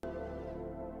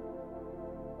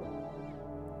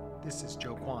This is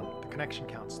Joe Kwan, the Connection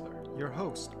Counselor, your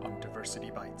host on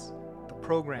Diversity Bites, the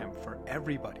program for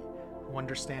everybody who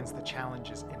understands the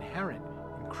challenges inherent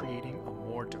in creating a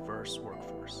more diverse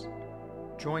workforce.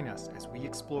 Join us as we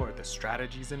explore the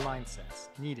strategies and mindsets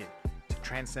needed to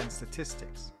transcend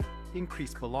statistics,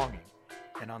 increase belonging,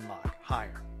 and unlock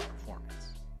higher performance.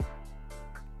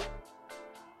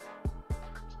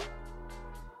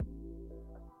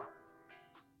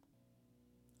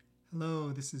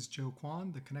 Hello, this is Joe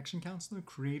Kwan, the Connection Counselor,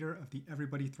 creator of the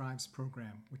Everybody Thrives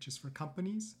program, which is for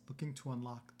companies looking to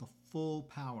unlock the full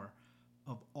power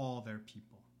of all their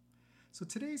people. So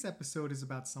today's episode is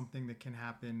about something that can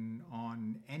happen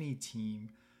on any team,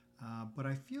 but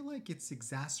I feel like it's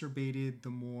exacerbated the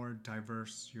more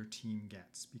diverse your team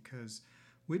gets, because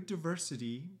with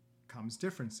diversity comes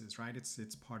differences, right?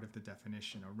 It's part of the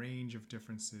definition, a range of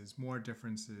differences, more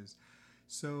differences.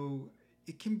 So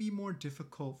it can be more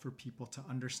difficult for people to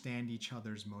understand each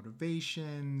other's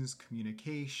motivations,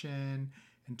 communication,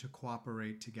 and to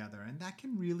cooperate together. And that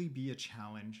can really be a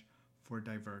challenge for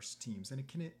diverse teams. And it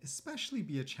can especially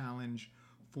be a challenge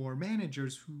for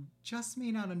managers who just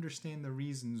may not understand the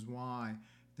reasons why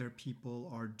their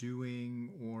people are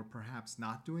doing or perhaps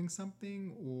not doing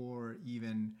something, or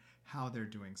even how they're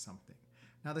doing something.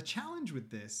 Now, the challenge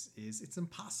with this is it's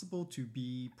impossible to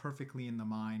be perfectly in the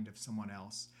mind of someone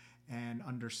else and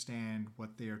understand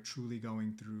what they are truly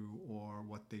going through or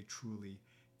what they truly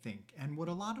think. And what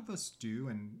a lot of us do,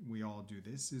 and we all do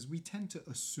this, is we tend to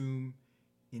assume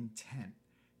intent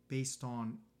based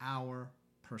on our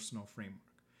personal framework.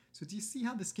 So do you see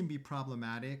how this can be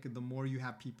problematic? The more you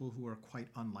have people who are quite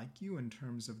unlike you in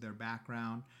terms of their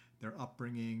background, their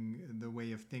upbringing, the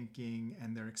way of thinking,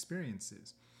 and their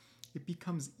experiences, it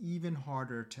becomes even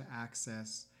harder to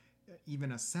access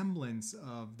even a semblance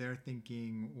of their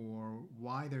thinking or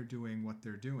why they're doing what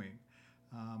they're doing.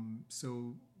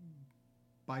 So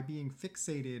by being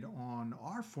fixated on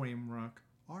our framework,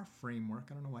 I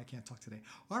don't know why I can't talk today,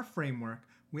 our framework,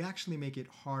 we actually make it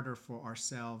harder for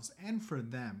ourselves and for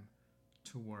them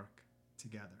to work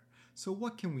together. So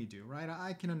what can we do, right?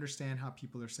 I can understand how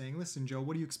people are saying, listen, Joe,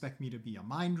 what do you expect me to be, a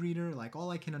mind reader? Like,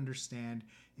 all I can understand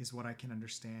is what I can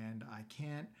understand. I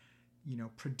can't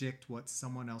predict what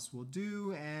someone else will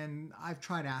do. And I've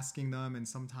tried asking them, and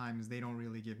sometimes they don't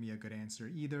really give me a good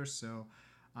answer either. So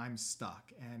I'm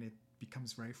stuck, and it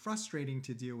becomes very frustrating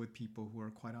to deal with people who are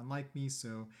quite unlike me.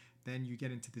 So then you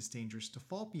get into this dangerous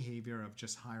default behavior of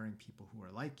just hiring people who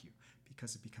are like you,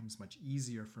 because it becomes much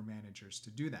easier for managers to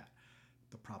do that.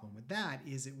 The problem with that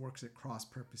is it works at cross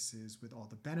purposes with all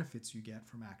the benefits you get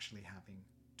from actually having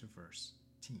diverse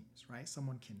teams, right?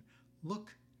 Someone can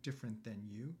look different than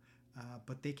you,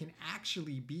 but they can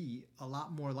actually be a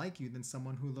lot more like you than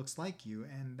someone who looks like you,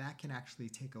 and that can actually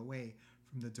take away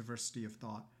from the diversity of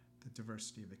thought, the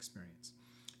diversity of experience.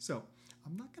 So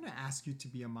I'm not going to ask you to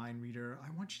be a mind reader.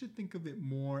 I want you to think of it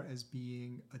more as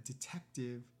being a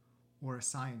detective or a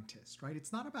scientist, right?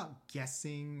 It's not about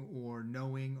guessing or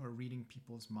knowing or reading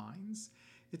people's minds.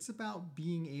 It's about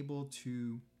being able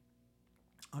to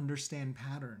understand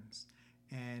patterns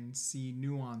and see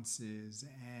nuances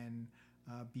and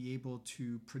be able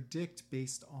to predict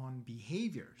based on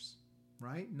behaviors,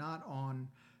 right? Not on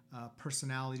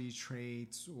personality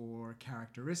traits or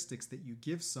characteristics that you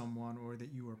give someone or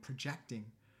that you are projecting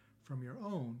from your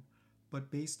own, but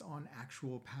based on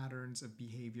actual patterns of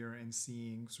behavior and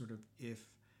seeing sort of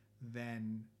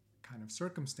if-then kind of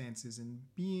circumstances, and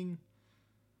being,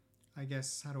 I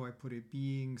guess, how do I put it,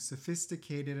 being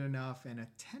sophisticated enough and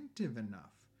attentive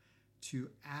enough to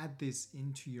add this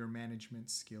into your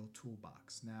management skill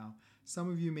toolbox. Now,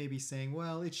 some of you may be saying,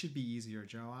 well, it should be easier,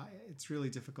 Joe. It's really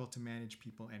difficult to manage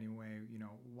people anyway.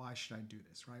 Why should I do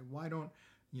this, right?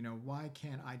 Why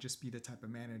can't I just be the type of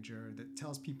manager that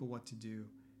tells people what to do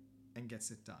and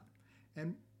gets it done?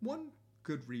 And one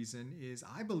good reason is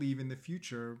I believe in the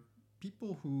future,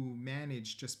 people who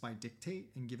manage just by dictate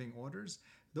and giving orders,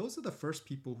 those are the first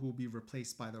people who will be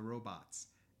replaced by the robots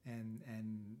and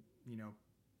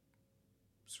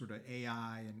sort of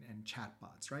AI and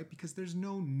chatbots, right? Because there's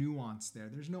no nuance there.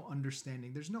 There's no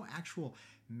understanding. There's no actual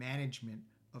management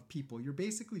of people. You're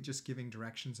basically just giving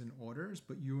directions and orders,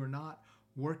 but you are not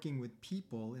working with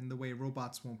people in the way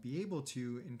robots won't be able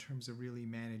to, in terms of really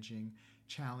managing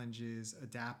challenges,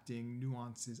 adapting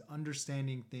nuances,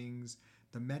 understanding things,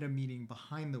 the meta meaning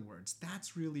behind the words.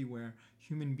 That's really where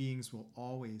human beings will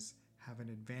always have an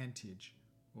advantage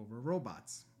over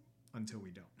robots, until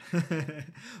we don't.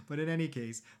 But in any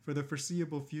case, for the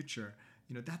foreseeable future,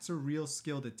 that's a real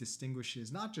skill that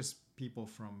distinguishes not just people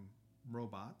from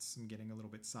robots. I'm getting a little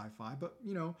bit sci-fi, but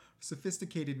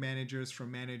sophisticated managers,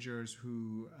 from managers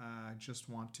who just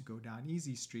want to go down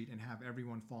easy street and have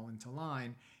everyone fall into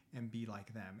line and be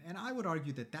like them. And I would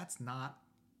argue that that's not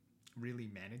really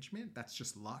management. That's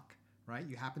just luck, right?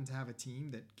 You happen to have a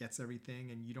team that gets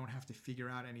everything and you don't have to figure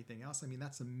out anything else. I mean,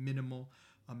 that's a minimal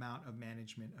amount of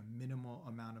management, a minimal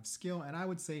amount of skill, and I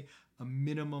would say a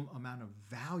minimum amount of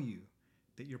value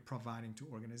that you're providing to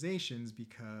organizations,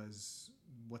 because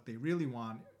what they really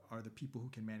want are the people who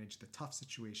can manage the tough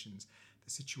situations, the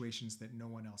situations that no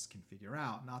one else can figure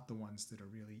out, not the ones that are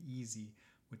really easy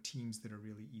with teams that are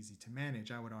really easy to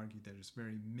manage. I would argue that there's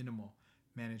very minimal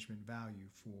management value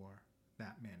for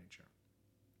that manager.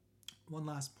 One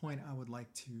last point I would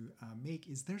like to make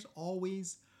is there's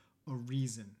always a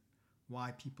reason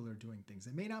why people are doing things.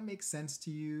 It may not make sense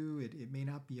to you, it may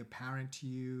not be apparent to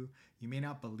you, you may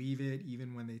not believe it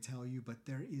even when they tell you, but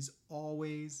there is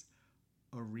always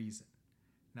a reason.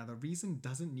 Now, the reason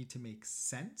doesn't need to make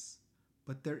sense,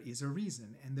 but there is a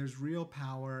reason, and there's real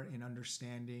power in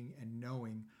understanding and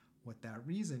knowing what that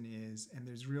reason is, and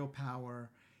there's real power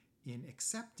in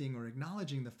accepting or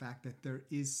acknowledging the fact that there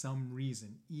is some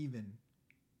reason, even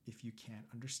if you can't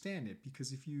understand it.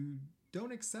 Because if you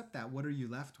don't accept that, what are you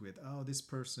left with? Oh, this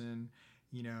person,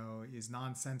 is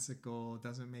nonsensical,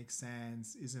 doesn't make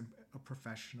sense, isn't a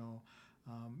professional.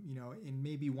 In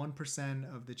maybe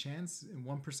 1% of the chance, in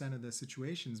 1% of the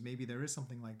situations, maybe there is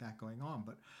something like that going on.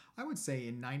 But I would say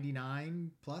in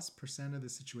 99+% of the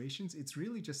situations, it's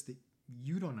really just that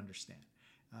you don't understand.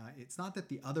 It's not that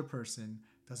the other person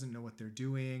doesn't know what they're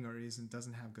doing or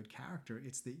doesn't have good character.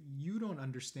 It's that you don't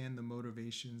understand the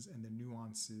motivations and the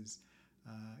nuances,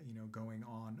 going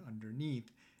on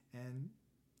underneath. And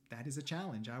that is a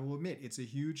challenge. I will admit it's a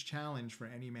huge challenge for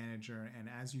any manager. And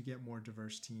as you get more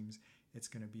diverse teams, it's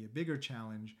going to be a bigger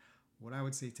challenge. What I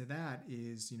would say to that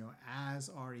is, as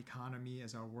our economy,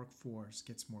 as our workforce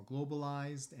gets more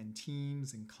globalized and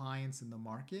teams and clients in the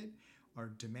market are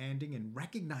demanding and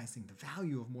recognizing the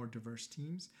value of more diverse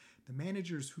teams, the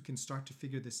managers who can start to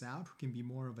figure this out, who can be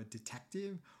more of a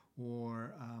detective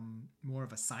or more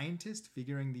of a scientist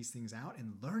figuring these things out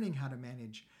and learning how to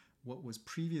manage what was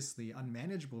previously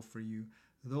unmanageable for you,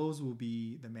 those will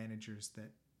be the managers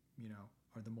that,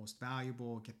 are the most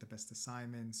valuable, get the best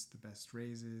assignments, the best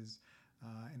raises,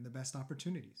 and the best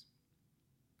opportunities.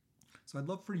 So I'd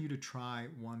love for you to try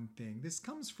one thing. This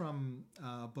comes from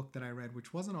a book that I read,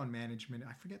 which wasn't on management.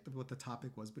 I forget what the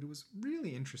topic was, but it was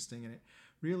really interesting, and it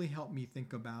really helped me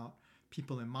think about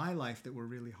people in my life that were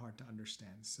really hard to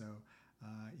understand. So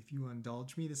if you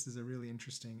indulge me, this is a really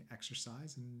interesting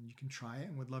exercise, and you can try it,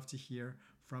 and would love to hear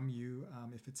from you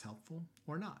if it's helpful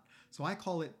or not. So I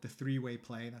call it the three-way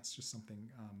play. That's just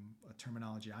something, a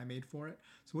terminology I made for it.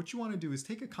 So what you want to do is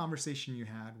take a conversation you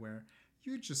had where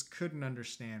you just couldn't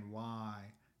understand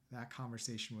why that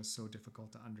conversation was so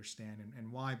difficult to understand,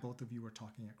 and why both of you were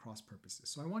talking at cross purposes.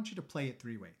 So I want you to play it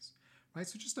three ways, right?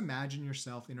 So just imagine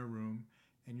yourself in a room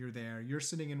and you're there, you're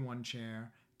sitting in one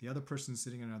chair, the other person's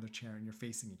sitting in another chair, and you're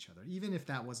facing each other. Even if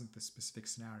that wasn't the specific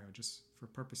scenario, just for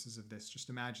purposes of this, just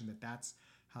imagine that that's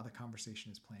how the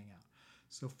conversation is playing out.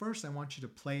 So first, I want you to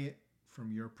play it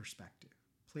from your perspective.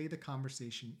 Play the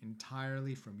conversation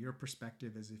entirely from your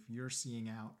perspective, as if you're seeing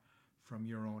out from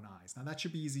your own eyes. Now, that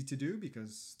should be easy to do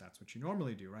because that's what you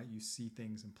normally do, right? You see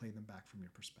things and play them back from your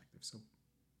perspective. So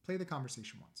play the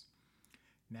conversation once.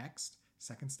 Next,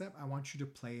 second step, I want you to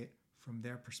play it from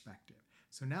their perspective.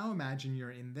 So now imagine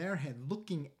you're in their head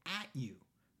looking at you,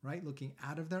 right? Looking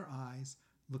out of their eyes,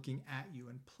 looking at you,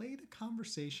 and play the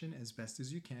conversation as best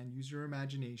as you can. Use your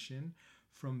imagination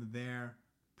from their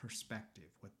perspective,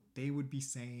 what they would be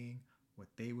saying, what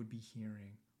they would be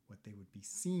hearing, what they would be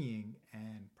seeing,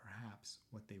 and perhaps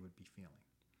what they would be feeling.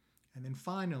 And then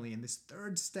finally, and this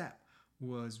third step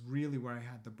was really where I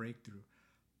had the breakthrough,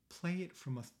 play it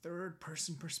from a third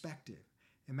person perspective.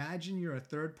 Imagine you're a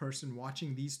third person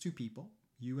watching these two people,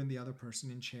 you and the other person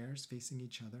in chairs facing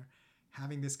each other,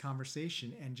 having this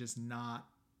conversation and just not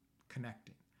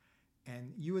connecting.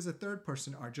 And you as a third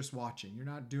person are just watching. You're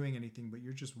not doing anything, but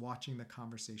you're just watching the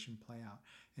conversation play out,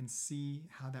 and see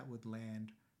how that would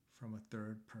land from a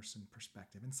third person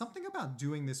perspective. And something about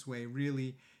doing this way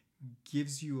really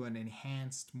gives you an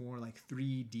enhanced, more like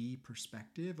 3D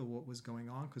perspective of what was going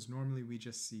on, because normally we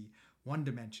just see one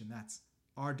dimension. That's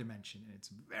our dimension, and it's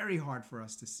very hard for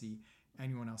us to see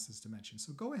anyone else's dimension.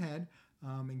 So go ahead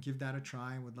and give that a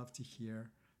try. I would love to hear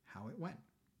how it went.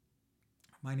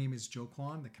 My name is Joe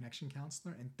Kwan, the Connection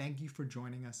Counselor, and thank you for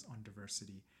joining us on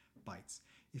Diversity Bites.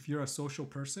 If you're a social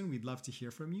person, we'd love to hear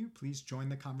from you. Please join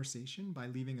the conversation by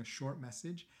leaving a short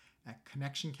message at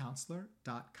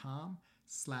connectioncounselor.com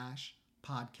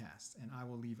www.connection.com/podcast, and I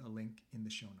will leave a link in the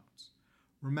show notes.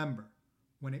 Remember,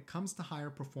 when it comes to higher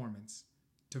performance,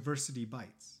 diversity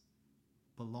bites,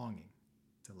 belonging